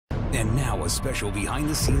And now a special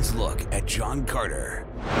behind-the-scenes look at John Carter.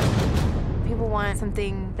 People want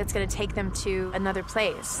something that's going to take them to another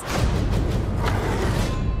place.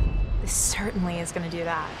 This certainly is going to do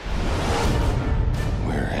that.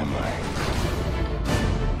 Where am I?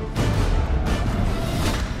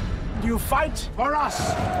 You fight for us!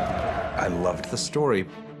 I loved the story.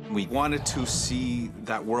 We wanted to see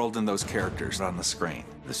that world and those characters on the screen.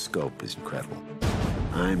 The scope is incredible.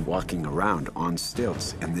 I'm walking around on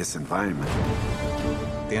stilts in this environment.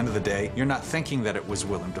 At the end of the day, you're not thinking that it was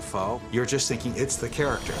Willem Dafoe. You're just thinking it's the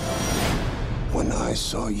character. When I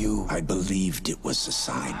saw you, I believed it was a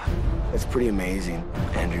sign. It's pretty amazing.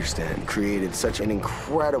 Andrew Stanton created such an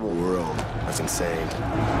incredible world. That's insane.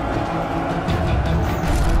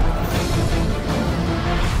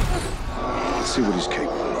 Let's see what he's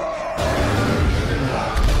capable of.